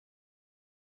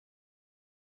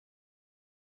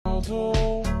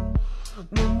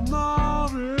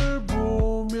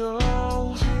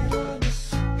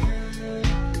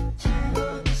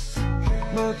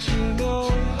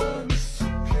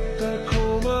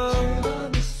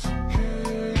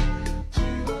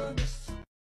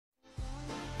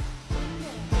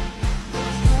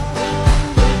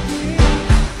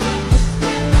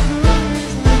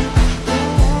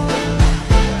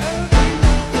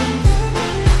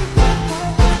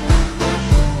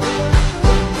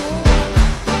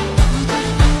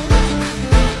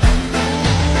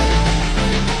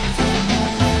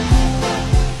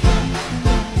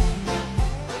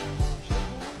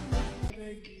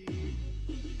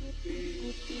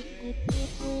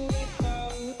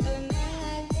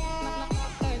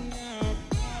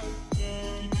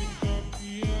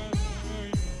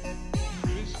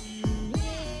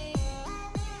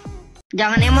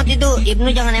Jangan emot itu,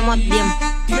 Ibnu jangan emot, diam.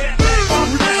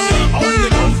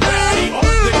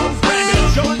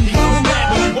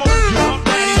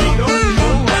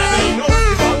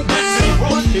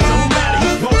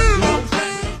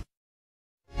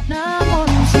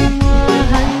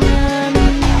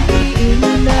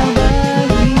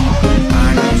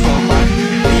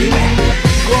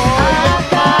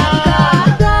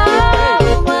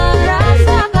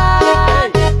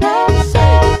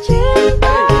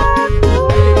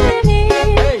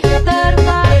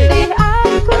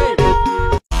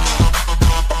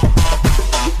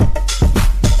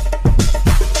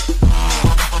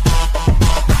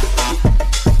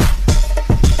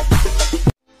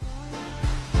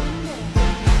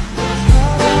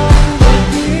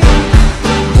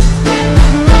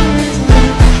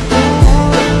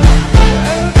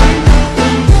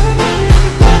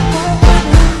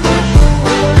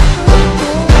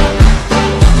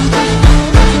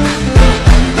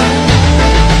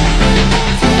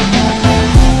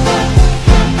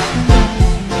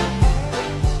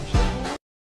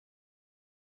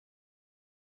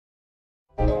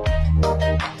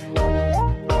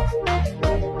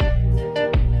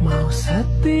 Mau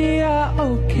setia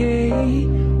oke,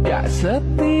 gak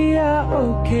setia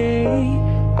oke.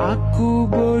 Aku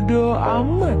bodoh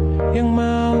amat, yang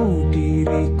mau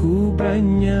diriku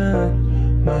banyak.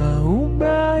 Mau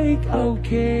baik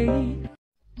oke.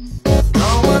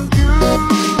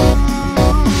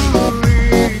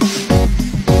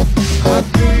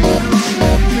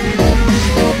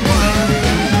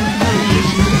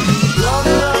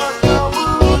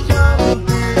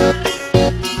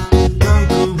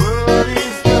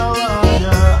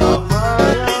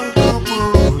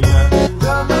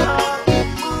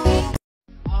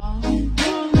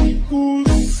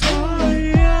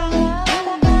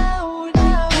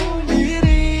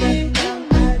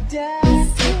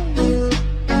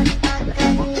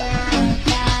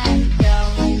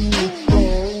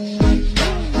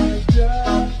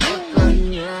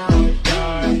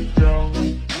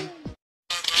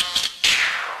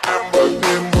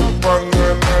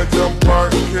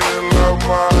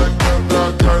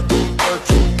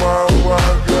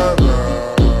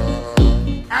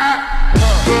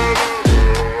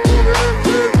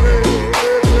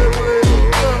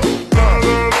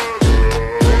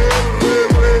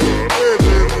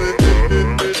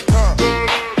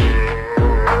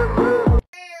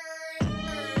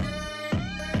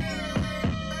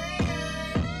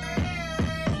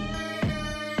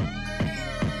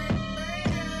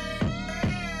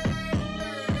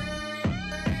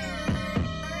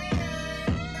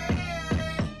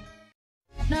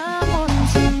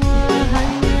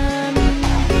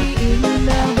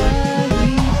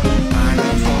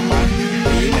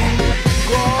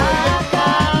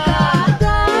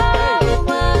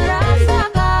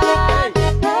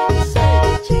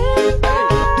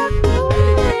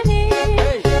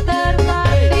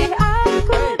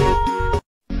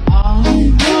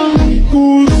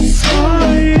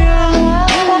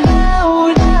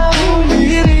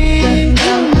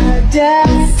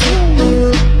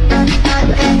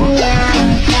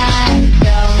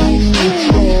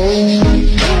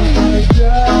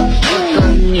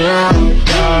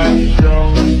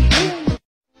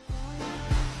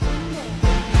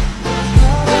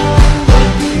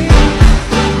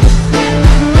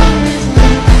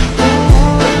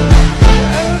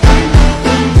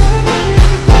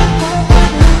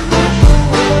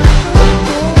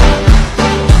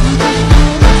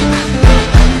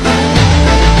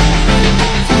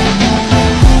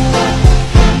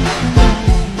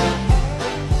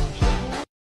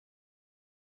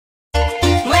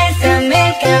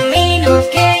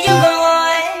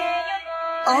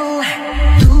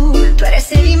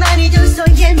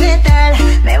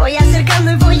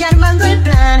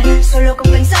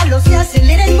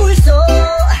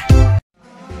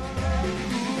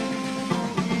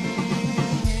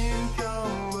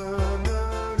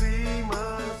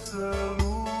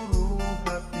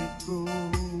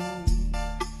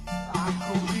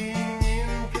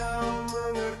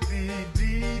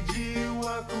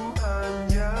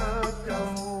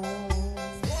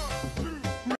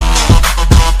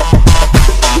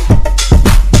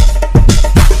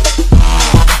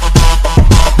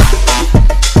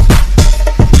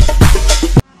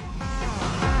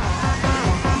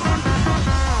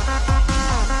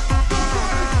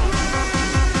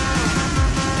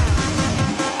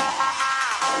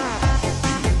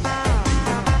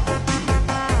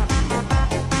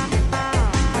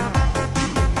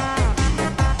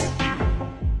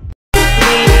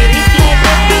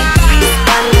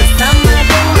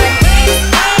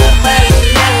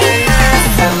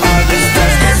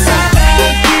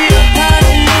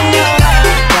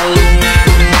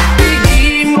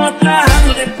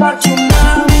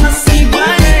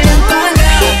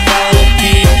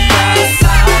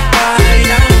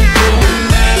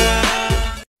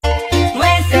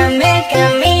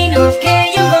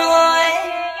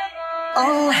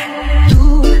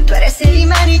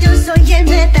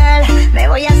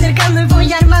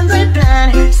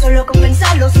 Solo con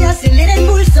pensarlo se acelera el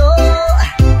pulso.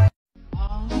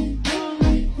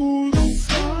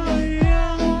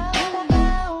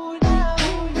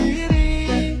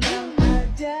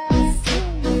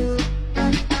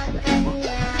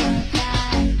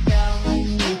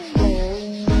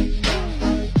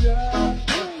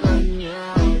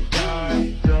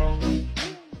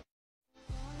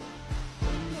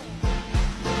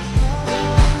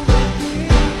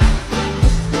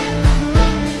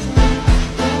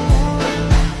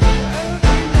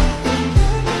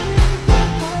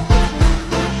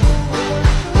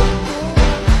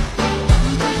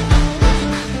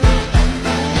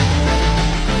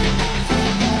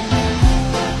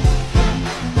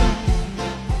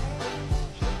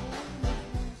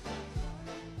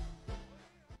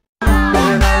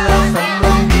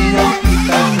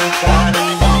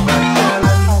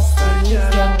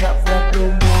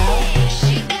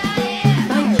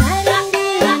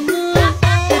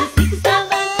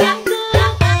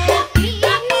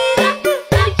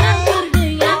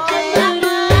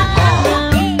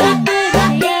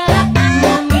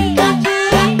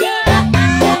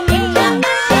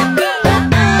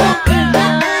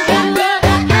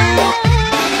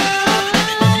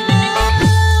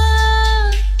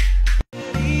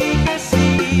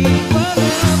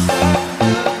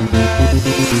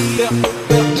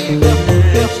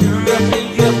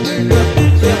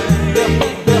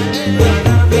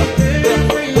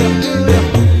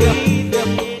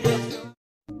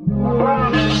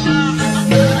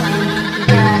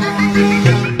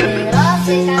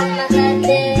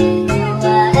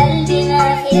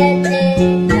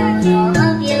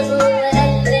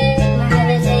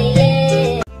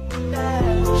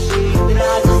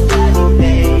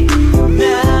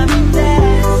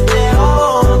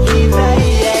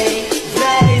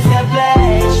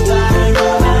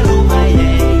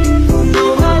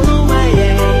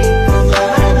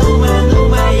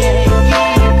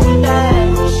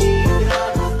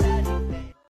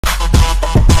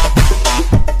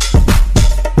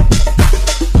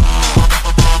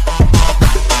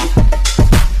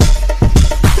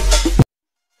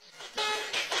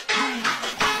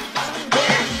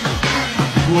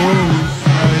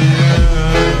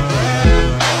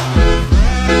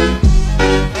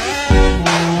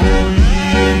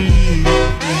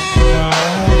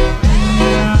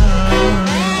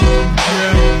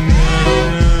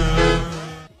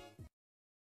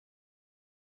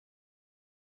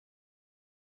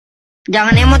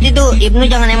 Jangan emot itu, Ibnu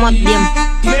jangan emot, diam.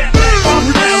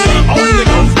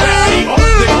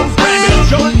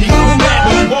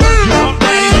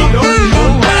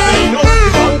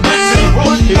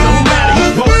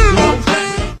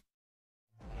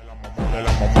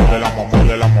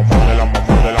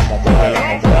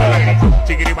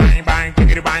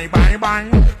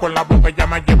 Con la boca ya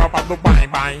me lleva pa' Dubai,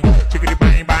 bye. Chiquiri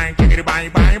bye bye, chiquiri bye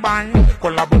bye bye.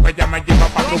 Con la boca ya me lleva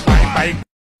pa' Dubai, bye.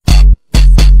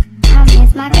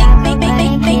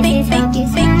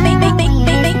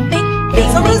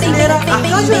 Versão brasileira,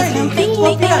 Arcanjo Elite,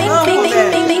 Kumpulan,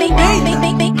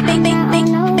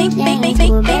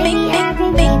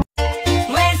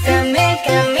 Muéstrame el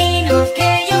camino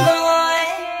que yo voy.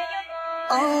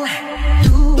 Oh,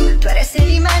 tú eres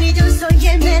el imán y yo soy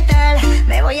el metal.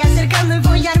 Me voy acercando y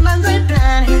voy armando el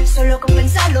plan. Solo con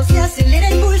pensarlo se acelera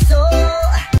el pulso.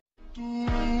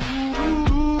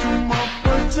 Muéstrame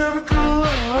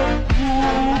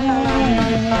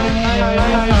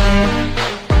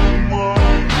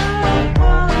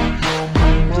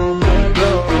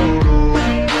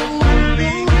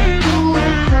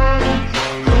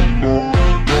el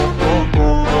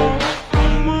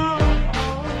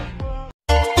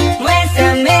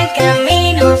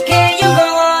camino que yo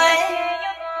voy.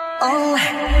 Oh,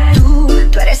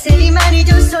 tú eres el imán y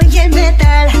yo soy el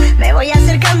metal. Me voy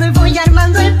acercando y voy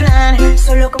armando el plan.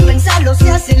 Solo con pensarlo se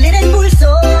acelera el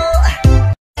pulso.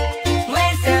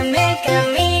 Muéstrame el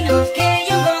camino que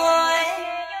yo voy.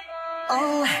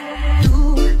 Oh,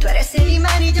 tú eres el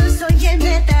imán y yo soy el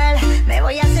metal. Me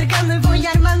voy acercando y voy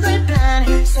armando el plan.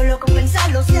 Solo con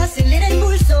pensarlo se acelera el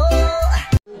pulso.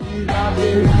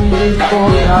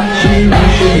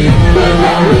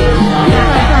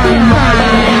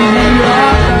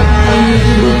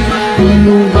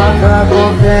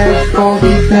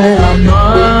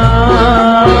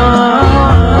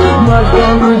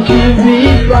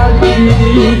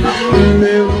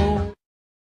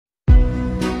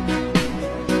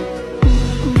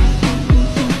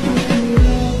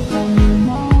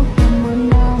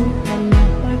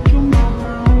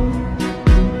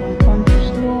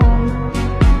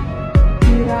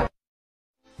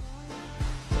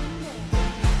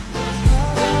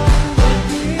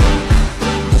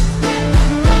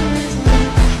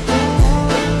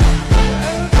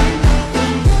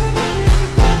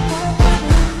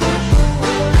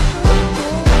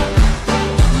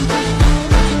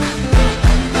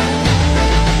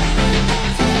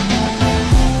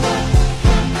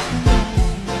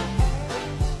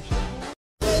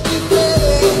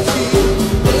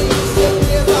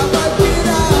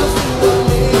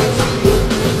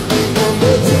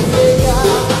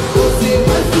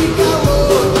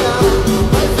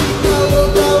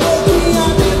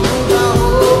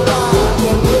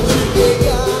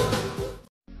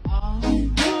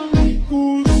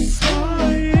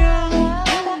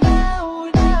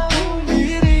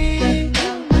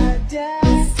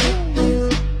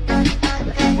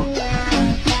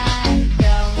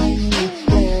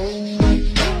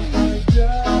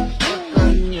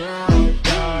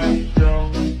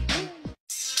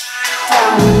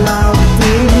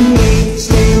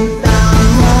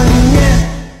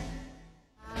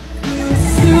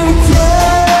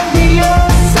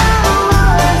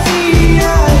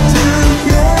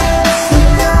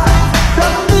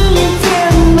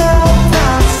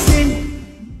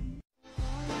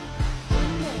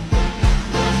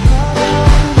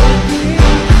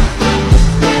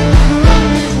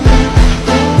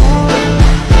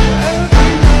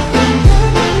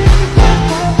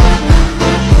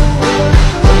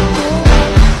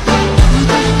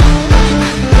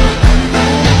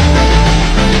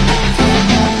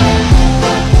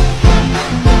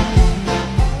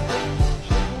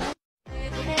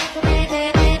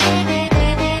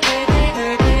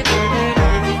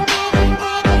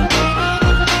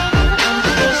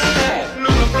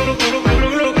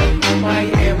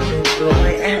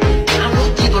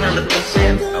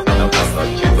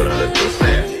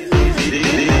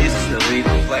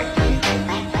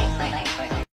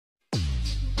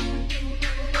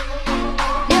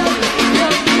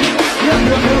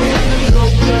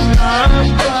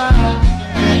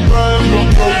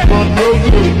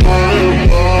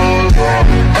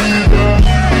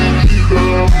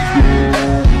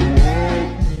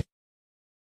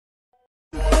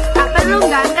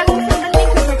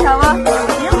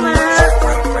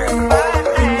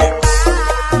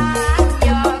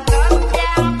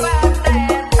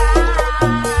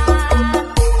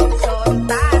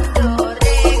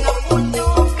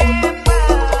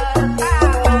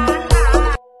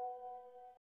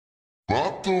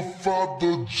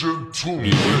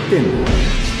 Nintendo.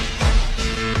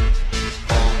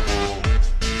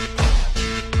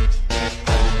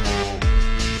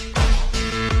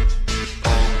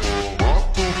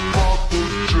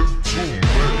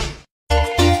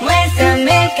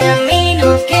 Muéstrame el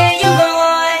camino que yo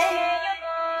voy.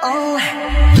 Oh,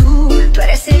 tú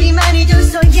eres el imán y yo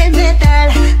soy el metal.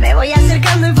 Me voy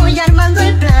acercando y voy armando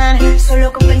el plan.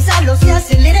 Solo con pensarlo se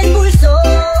acelera el pulso.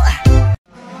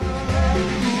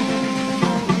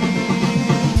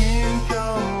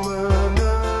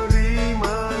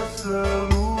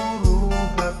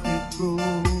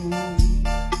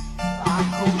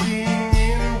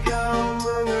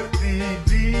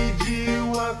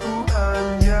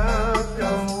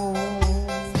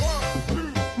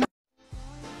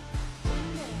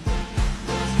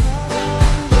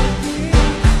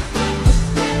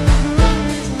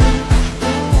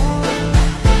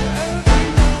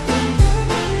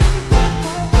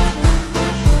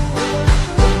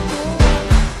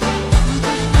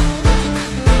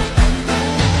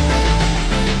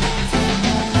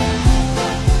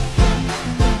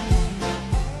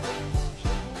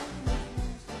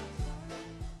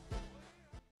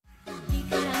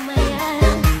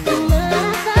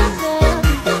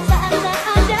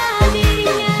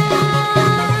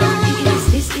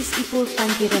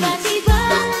 Tiba-tiba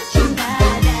cinta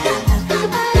datang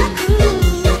kepadaku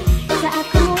saat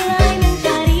ku mulai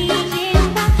mencari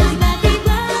cinta.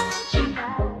 Tiba-tiba cinta.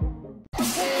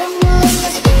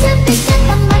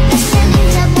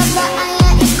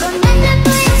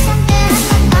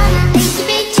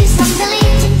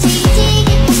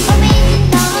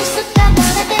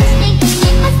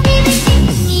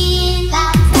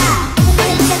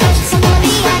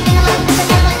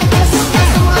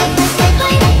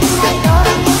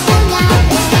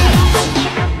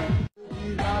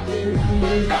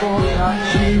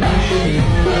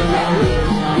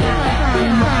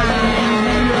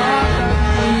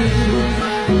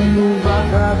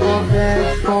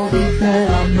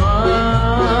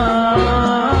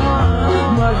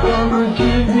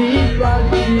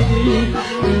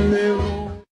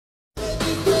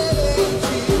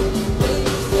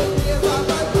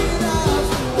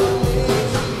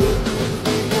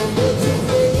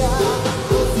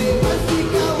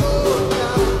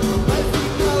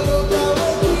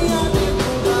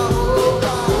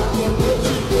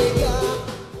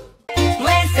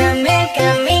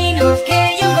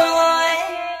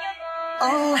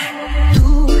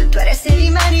 Tú eres el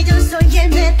imán y yo soy el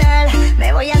metal.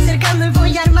 Me voy acercando y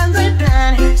voy armando el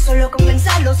plan. Solo con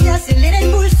pensarlo se acelera el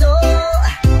pulso.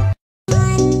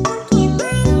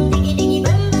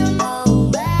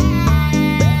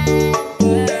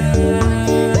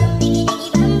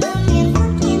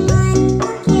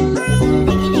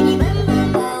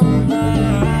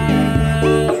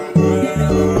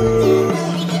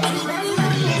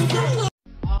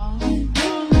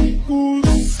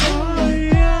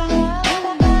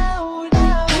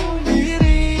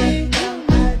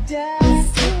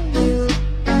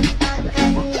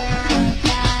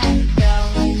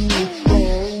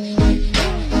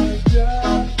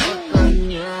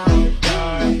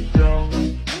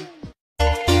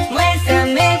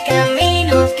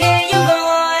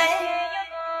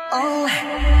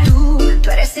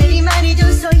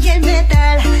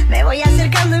 Me voy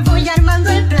acercando y voy armando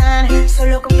el plan.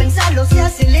 Solo con pensarlo se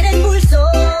acelera el pulso.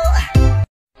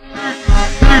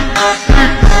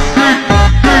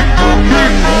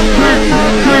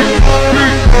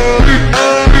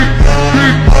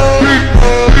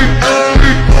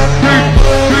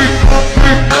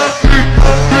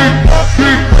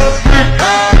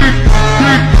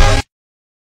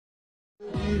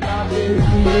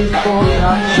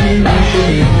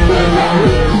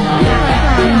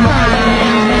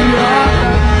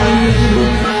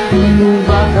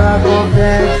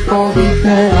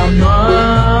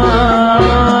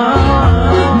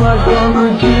 Mas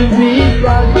como te vi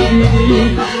partir